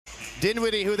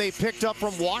Dinwiddie, who they picked up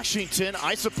from Washington,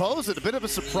 I suppose a bit of a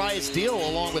surprise deal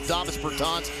along with Davis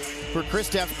Bertans for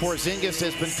Kristaps Porzingis,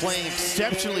 has been playing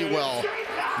exceptionally well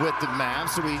with the Mavs.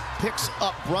 So he picks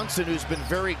up Brunson, who's been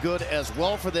very good as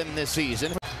well for them this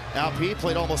season. Alp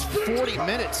played almost 40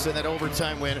 minutes in that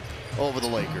overtime win over the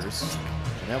Lakers.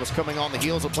 And that was coming on the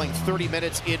heels of playing 30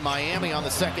 minutes in Miami on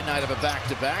the second night of a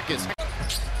back-to-back.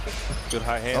 Good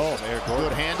high hand from Eric Gordon.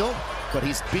 Good handle, but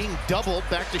he's being doubled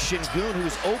back to Şengün,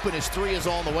 who's open. His three is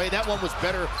on the way. That one was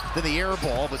better than the air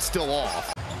ball, but still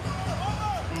off.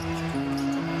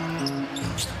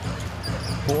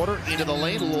 Porter into the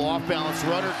lane, a little off-balance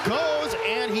runner, goes,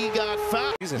 and he got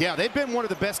fouled. Yeah, they've been one of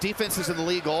the best defenses in the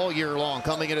league all year long,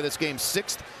 coming into this game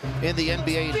 6th in the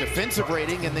NBA defensive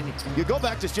rating. And then you go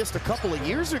back to just a couple of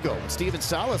years ago, Stephen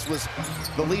Salas was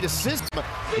the lead assist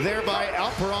there by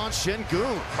Alperen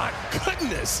Şengün. My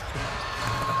goodness.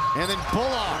 And then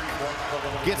Bullock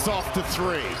gets off the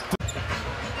three.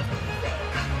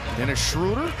 And a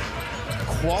Schroeder,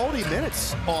 quality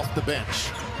minutes off the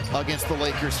bench against the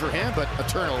Lakers for him, but a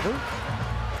turnover.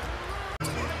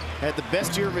 Had the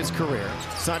best year of his career,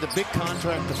 signed a big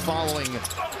contract the following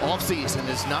offseason,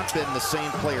 has not been the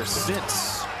same player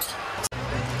since.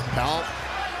 Powell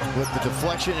with the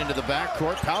deflection into the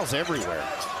backcourt. Powell's everywhere.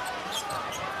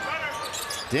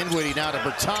 Dinwiddie now to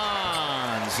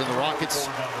Bertans, and the Rockets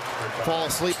fall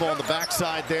asleep on the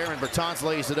backside there, and Bertans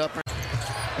lays it up.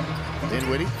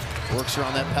 Dinwiddie works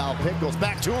around that Powell pick, goes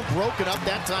back to him, broken up,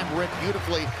 that time read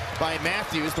beautifully by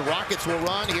Matthews. The Rockets will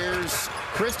run. Here's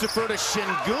Christopher to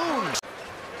Şengün.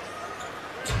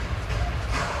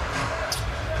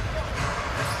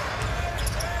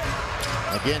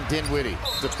 Again, Dinwiddie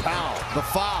to Powell. The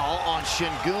foul on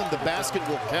Şengün. The basket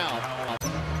will count.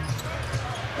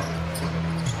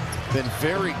 Been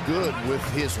very good with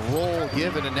his role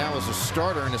given, and now as a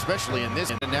starter, and especially in this,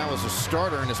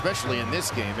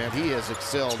 game, man, he has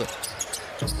excelled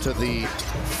to the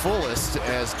fullest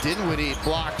as Dinwiddie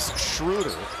blocks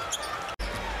Schroeder.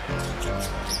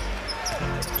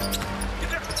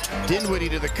 Dinwiddie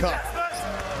to the cup.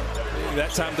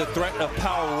 That time the threat of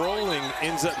Powell rolling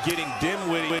ends up getting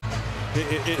Dinwiddie.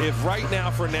 If right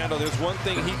now, Fernando, there's one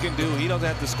thing he can do, he doesn't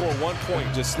have to score 1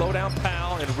 point. Just slow down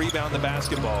Powell and rebound the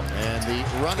basketball. And the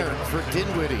runner for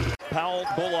Dinwiddie. Powell,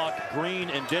 Bullock, Green,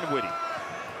 and Dinwiddie.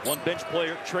 One bench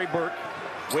player, Trey Burke,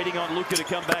 waiting on Luka to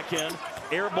come back in.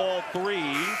 Air ball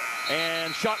three,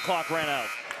 and shot clock ran out.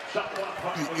 The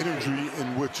energy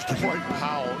in which Dwight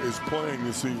Powell is playing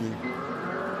this evening.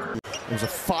 It was a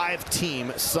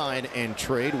 5-team sign and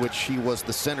trade, which he was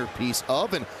the centerpiece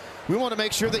of. And we want to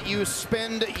make sure that you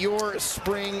spend your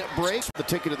spring break. The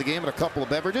ticket of the game and a couple of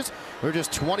beverages. They're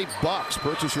just $20.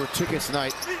 Purchase your tickets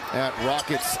tonight at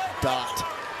rockets.com.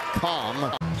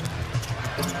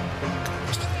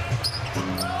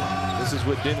 This is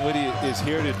what Dinwiddie is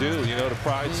here to do, you know, to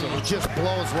pride some. He just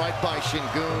blows right by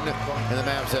Şengün, and the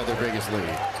Mavs have their biggest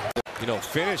lead. You know,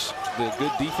 finish the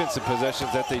good defensive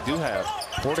possessions that they do have.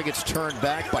 Porter gets turned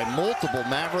back by multiple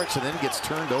Mavericks and then gets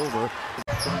turned over.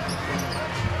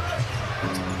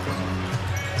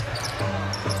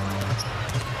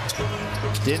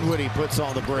 Dinwiddie puts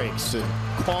on the brakes and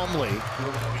calmly. You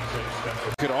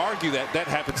could argue that that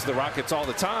happens to the Rockets all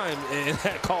the time, and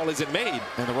that call isn't made.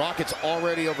 And the Rockets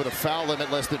already over the foul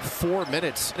limit, less than 4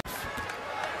 minutes.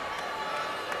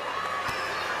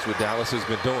 That's what Dallas has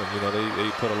been doing. You know, they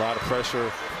put a lot of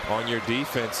pressure on your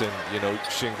defense, and you know,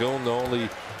 Şengün, the only,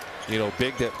 you know,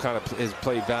 big that kind of has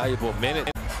played valuable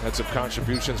minutes. Had some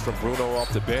contributions from Bruno off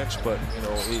the bench, but you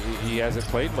know, he hasn't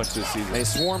played much this season. They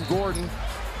swarmed Gordon,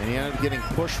 and he ended up getting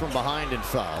pushed from behind and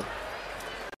fouled.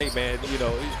 Hey man, you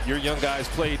know, your young guys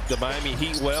played the Miami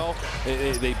Heat well.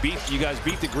 You guys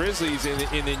beat the Grizzlies,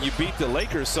 and then you beat the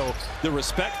Lakers. So the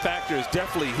respect factor is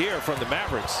definitely here from the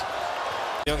Mavericks.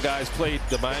 Young guys played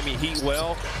the Miami Heat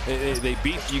well.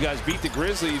 You guys beat the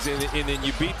Grizzlies, and then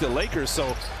you beat the Lakers.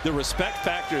 So the respect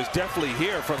factor is definitely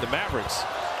here from the Mavericks.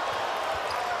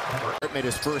 Made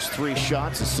his first 3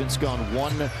 shots, has since gone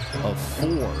 1 of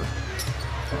 4.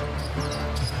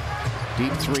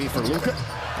 Deep 3 for Luka,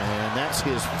 and that's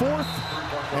his 4th.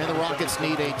 And the Rockets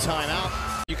need a timeout.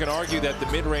 You can argue that the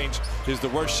mid-range is the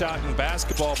worst shot in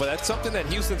basketball, but that's something that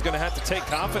Houston's going to have to take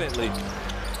confidently.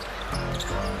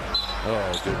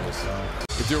 Oh goodness!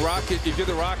 If you're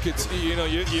the Rockets, you know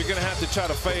you're going to have to try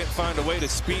to find a way to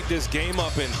speed this game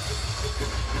up, and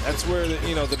that's where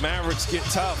the Mavericks get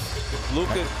tough.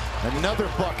 Luka, another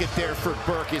bucket there for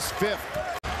Burke, his 5th.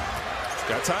 He's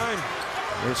got time.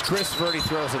 There's Chris Verdi,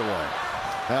 throws it away,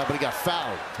 but he got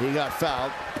fouled.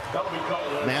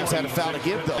 Mavs had a foul to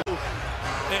give though,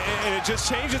 and it just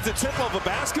changes the tempo of a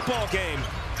basketball game.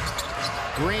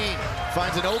 Green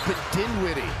Finds an open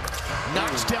Dinwiddie.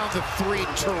 Knocks down the three.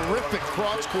 Terrific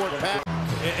cross-court pass.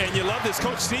 And you love this,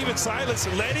 Coach Steven Silas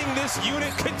letting this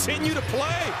unit continue to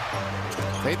play.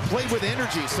 They played with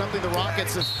energy, something the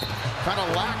Rockets have kind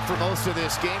of lacked for most of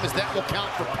this game, as that will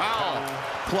count for Powell,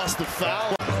 plus the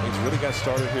foul. He's really got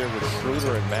started here with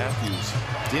Schroeder and Matthews.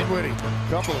 Dinwiddie,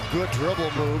 couple of good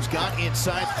dribble moves, got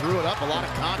inside, threw it up, a lot of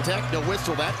contact, no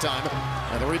whistle that time,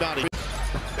 and the rebound.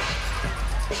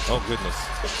 Oh, goodness.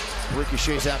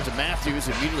 Ricochets out to Matthews,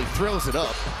 immediately throws it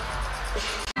up.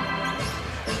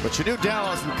 But you knew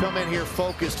Dallas would come in here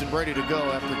focused and ready to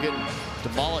go after getting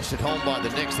demolished at home by the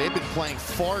Knicks. They've been playing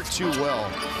far too well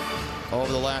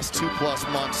over the last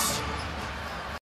 2+ months.